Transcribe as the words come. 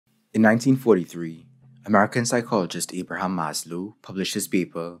In 1943, American psychologist Abraham Maslow published his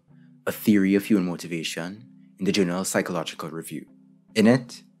paper, A Theory of Human Motivation, in the journal Psychological Review. In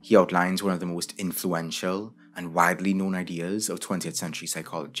it, he outlines one of the most influential and widely known ideas of 20th century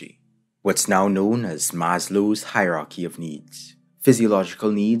psychology, what's now known as Maslow's hierarchy of needs.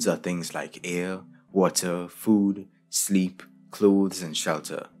 Physiological needs are things like air, water, food, sleep, clothes, and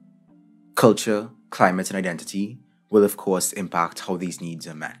shelter. Culture, climate, and identity will of course impact how these needs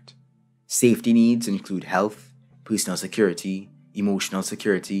are met. Safety needs include health, personal security, emotional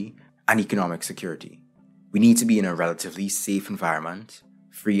security, and economic security. We need to be in a relatively safe environment,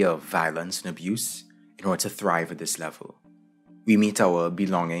 free of violence and abuse, in order to thrive at this level. We meet our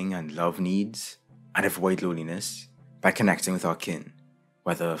belonging and love needs and avoid loneliness by connecting with our kin,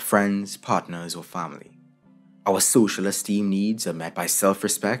 whether friends, partners, or family. Our social esteem needs are met by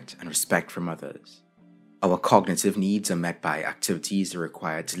self-respect and respect from others. Our cognitive needs are met by activities that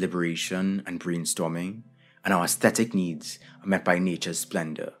require deliberation and brainstorming, and our aesthetic needs are met by nature's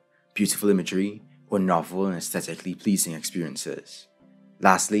splendor, beautiful imagery, or novel and aesthetically pleasing experiences.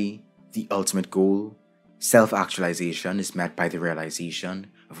 Lastly, the ultimate goal, self-actualization, is met by the realization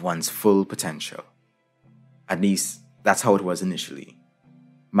of one's full potential. At least, that's how it was initially.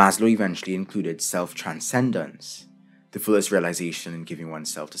 Maslow eventually included self-transcendence, the fullest realization in giving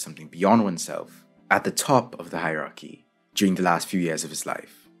oneself to something beyond oneself, at the top of the hierarchy during the last few years of his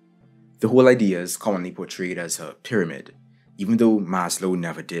life. The whole idea is commonly portrayed as a pyramid, even though Maslow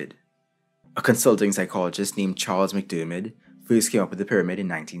never did. A consulting psychologist named Charles McDermott first came up with the pyramid in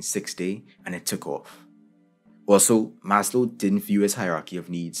 1960, and it took off. Also, Maslow didn't view his hierarchy of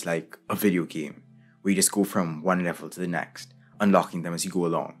needs like a video game, where you just go from one level to the next, unlocking them as you go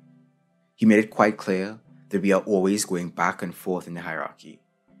along. He made it quite clear that we are always going back and forth in the hierarchy.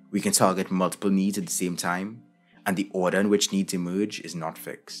 We can target multiple needs at the same time, and the order in which needs emerge is not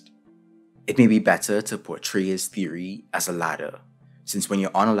fixed. It may be better to portray his theory as a ladder, since when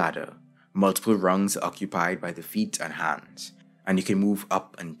you're on a ladder, multiple rungs are occupied by the feet and hands, and you can move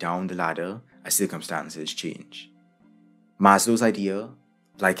up and down the ladder as circumstances change. Maslow's idea,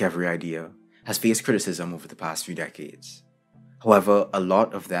 like every idea, has faced criticism over the past few decades. However, a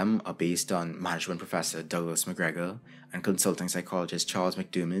lot of them are based on management professor Douglas McGregor and consulting psychologist Charles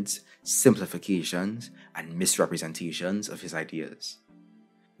McDermott's simplifications and misrepresentations of his ideas.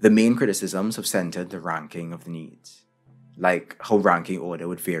 The main criticisms have centered the ranking of the needs, like how ranking order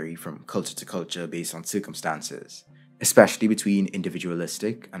would vary from culture to culture based on circumstances, especially between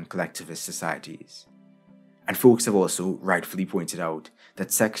individualistic and collectivist societies. And folks have also rightfully pointed out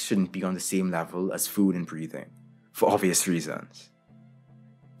that sex shouldn't be on the same level as food and breathing, for obvious reasons.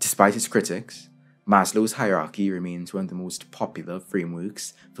 Despite its critics, Maslow's hierarchy remains one of the most popular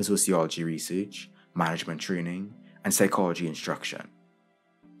frameworks for sociology research, management training, and psychology instruction.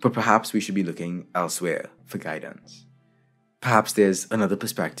 But perhaps we should be looking elsewhere for guidance. Perhaps there's another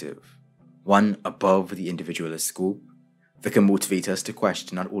perspective, one above the individualist scope, that can motivate us to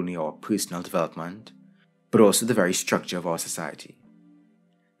question not only our personal development, but also the very structure of our society.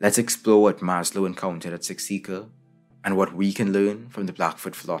 Let's explore what Maslow encountered at Siksika and what we can learn from the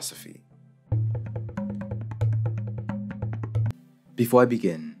Blackfoot philosophy. Before I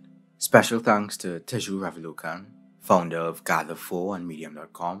begin, special thanks to Teju Ravilokan, founder of Gather4 and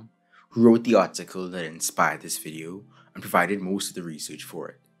Medium.com, who wrote the article that inspired this video and provided most of the research for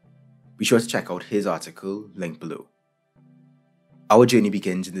it. Be sure to check out his article, linked below. Our journey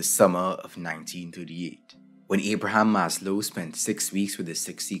begins in the summer of 1938, when Abraham Maslow spent 6 weeks with the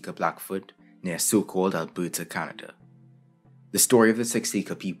Siksika-Blackfoot near so-called Alberta, Canada. The story of the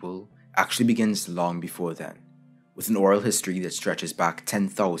Siksika people actually begins long before then, with an oral history that stretches back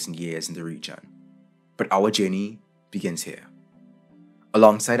 10,000 years in the region. But our journey begins here.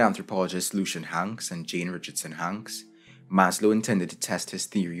 Alongside anthropologists Lucian Hanks and Jane Richardson Hanks, Maslow intended to test his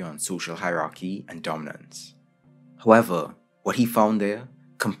theory on social hierarchy and dominance. However, what he found there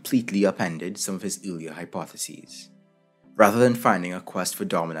completely upended some of his earlier hypotheses. Rather than finding a quest for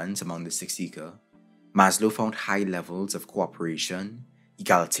dominance among the Siksika, Maslow found high levels of cooperation,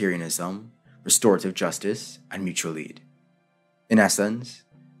 egalitarianism, restorative justice, and mutual aid. In essence,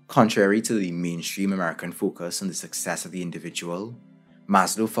 contrary to the mainstream American focus on the success of the individual,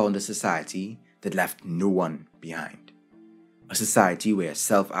 Maslow found a society that left no one behind. A society where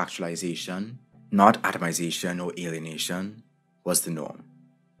self-actualization, not atomization or alienation, was the norm.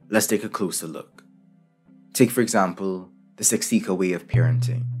 Let's take a closer look. Take, for example, the Siksika way of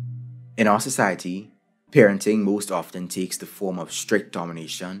parenting. In our society, parenting most often takes the form of strict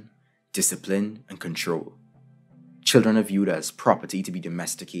domination, discipline, and control. Children are viewed as property to be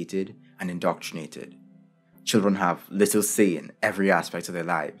domesticated and indoctrinated. Children have little say in every aspect of their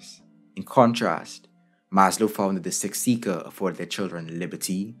lives. In contrast, Maslow found that the Siksika afforded their children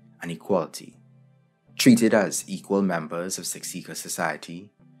liberty and equality. Treated as equal members of Siksika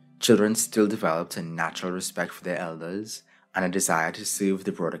society, children still developed a natural respect for their elders and a desire to serve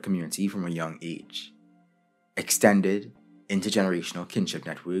the broader community from a young age. Extended, intergenerational kinship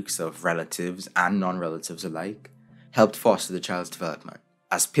networks of relatives and non-relatives alike helped foster the child's development,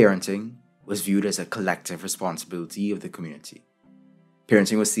 as parenting was viewed as a collective responsibility of the community.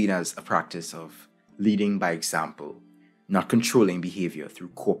 Parenting was seen as a practice of leading by example, not controlling behavior through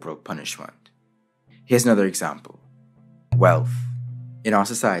corporal punishment. Here's another example. Wealth. In our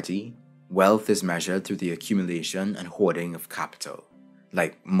society, wealth is measured through the accumulation and hoarding of capital,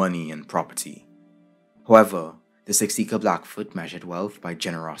 like money and property. However, the Siksika-Blackfoot measured wealth by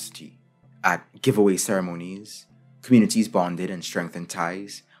generosity. At giveaway ceremonies, communities bonded and strengthened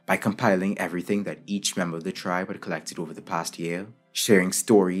ties by compiling everything that each member of the tribe had collected over the past year, sharing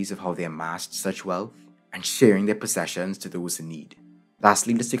stories of how they amassed such wealth, and sharing their possessions to those in need.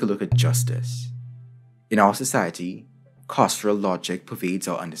 Lastly, let's take a look at justice. In our society, carceral logic pervades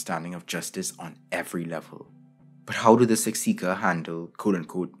our understanding of justice on every level. But how do the Siksika handle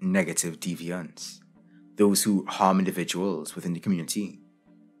quote-unquote negative deviants, those who harm individuals within the community?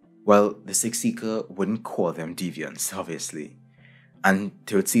 Well, the Siksika wouldn't call them deviants, obviously, and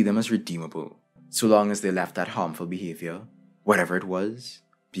they would see them as redeemable, so long as they left that harmful behavior, whatever it was,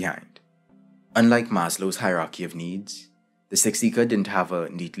 behind. Unlike Maslow's hierarchy of needs, the Siksika didn't have a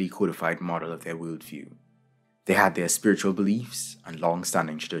neatly codified model of their worldview. They had their spiritual beliefs and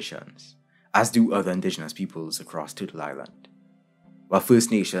long-standing traditions, as do other indigenous peoples across Turtle Island. While First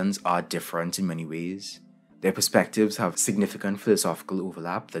Nations are different in many ways, their perspectives have significant philosophical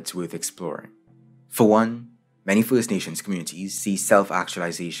overlap that's worth exploring. For one, many First Nations communities see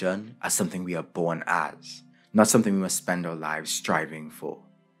self-actualization as something we are born as, not something we must spend our lives striving for.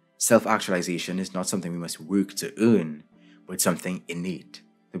 Self-actualization is not something we must work to earn, but something innate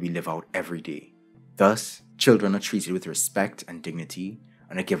that we live out every day. Thus, children are treated with respect and dignity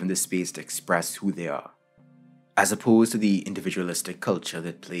and are given the space to express who they are. As opposed to the individualistic culture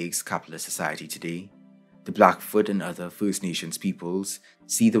that plagues capitalist society today, the Blackfoot and other First Nations peoples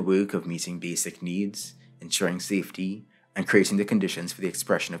see the work of meeting basic needs, ensuring safety, and creating the conditions for the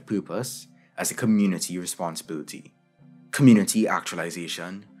expression of purpose as a community responsibility. Community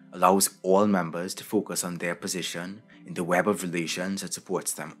actualization allows all members to focus on their position in the web of relations that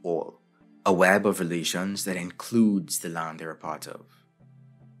supports them all. A web of relations that includes the land they're a part of.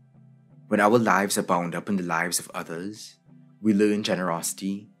 When our lives are bound up in the lives of others, we learn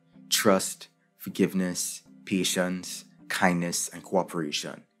generosity, trust, forgiveness, patience, kindness, and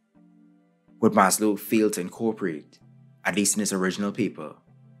cooperation. What Maslow failed to incorporate, at least in his original paper,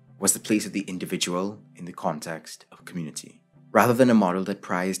 was the place of the individual in the context of community. Rather than a model that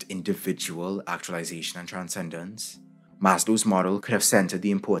prized individual actualization and transcendence, Maslow's model could have centered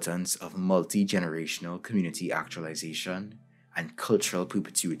the importance of multi-generational community actualization and cultural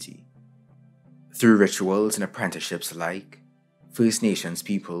perpetuity. Through rituals and apprenticeships alike, First Nations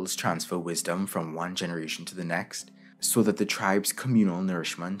peoples transfer wisdom from one generation to the next so that the tribe's communal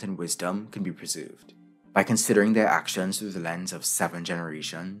nourishment and wisdom can be preserved. By considering their actions through the lens of 7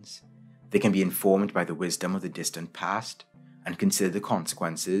 generations, they can be informed by the wisdom of the distant past and consider the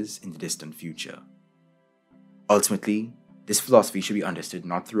consequences in the distant future. Ultimately, this philosophy should be understood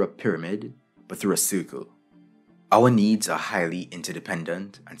not through a pyramid, but through a circle. Our needs are highly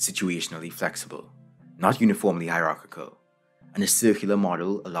interdependent and situationally flexible, not uniformly hierarchical, and a circular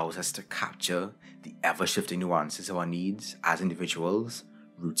model allows us to capture the ever-shifting nuances of our needs as individuals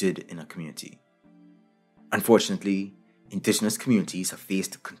rooted in a community. Unfortunately, Indigenous communities have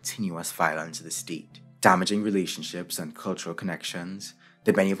faced continuous violence of the state, damaging relationships and cultural connections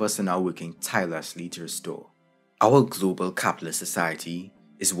that many of us are now working tirelessly to restore. Our global capitalist society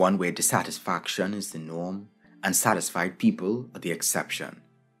is one where dissatisfaction is the norm and satisfied people are the exception.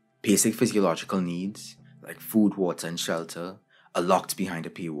 Basic physiological needs, like food, water, and shelter, are locked behind a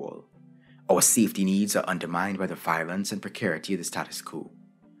paywall. Our safety needs are undermined by the violence and precarity of the status quo.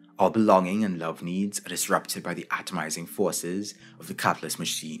 Our belonging and love needs are disrupted by the atomizing forces of the capitalist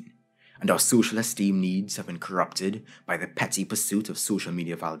machine, and our social esteem needs have been corrupted by the petty pursuit of social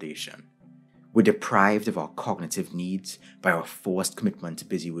media validation. We're deprived of our cognitive needs by our forced commitment to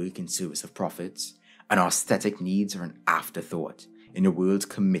busy work in service of profits, and our aesthetic needs are an afterthought in a world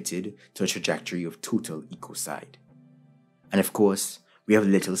committed to a trajectory of total ecocide. And of course, we have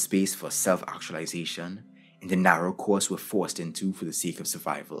little space for self-actualization in the narrow course we're forced into for the sake of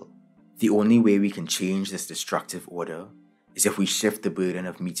survival. The only way we can change this destructive order is if we shift the burden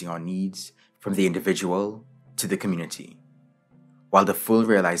of meeting our needs from the individual to the community. While the full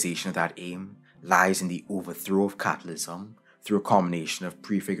realization of that aim lies in the overthrow of capitalism through a combination of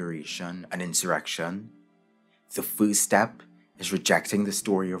prefiguration and insurrection, the first step is rejecting the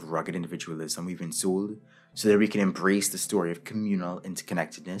story of rugged individualism we've been sold so that we can embrace the story of communal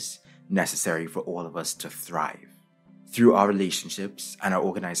interconnectedness necessary for all of us to thrive. Through our relationships and our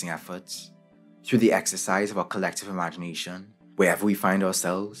organizing efforts, through the exercise of our collective imagination, wherever we find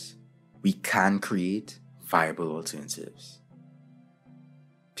ourselves, we can create viable alternatives.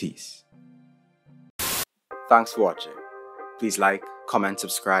 Peace. Thanks for watching. Please like, comment,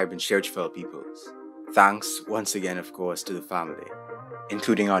 subscribe, and share with your fellow peoples. Thanks once again, of course, to the family,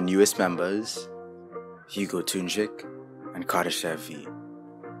 including our newest members, Hugo Tunjik and Kardashev V.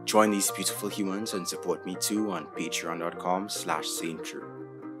 Join these beautiful humans and support me too on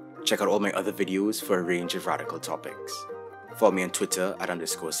patreon.com/sainttrue. Check out all my other videos for a range of radical topics. Follow me on Twitter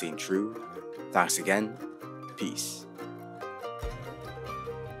 @_sainttrue. Thanks again. Peace.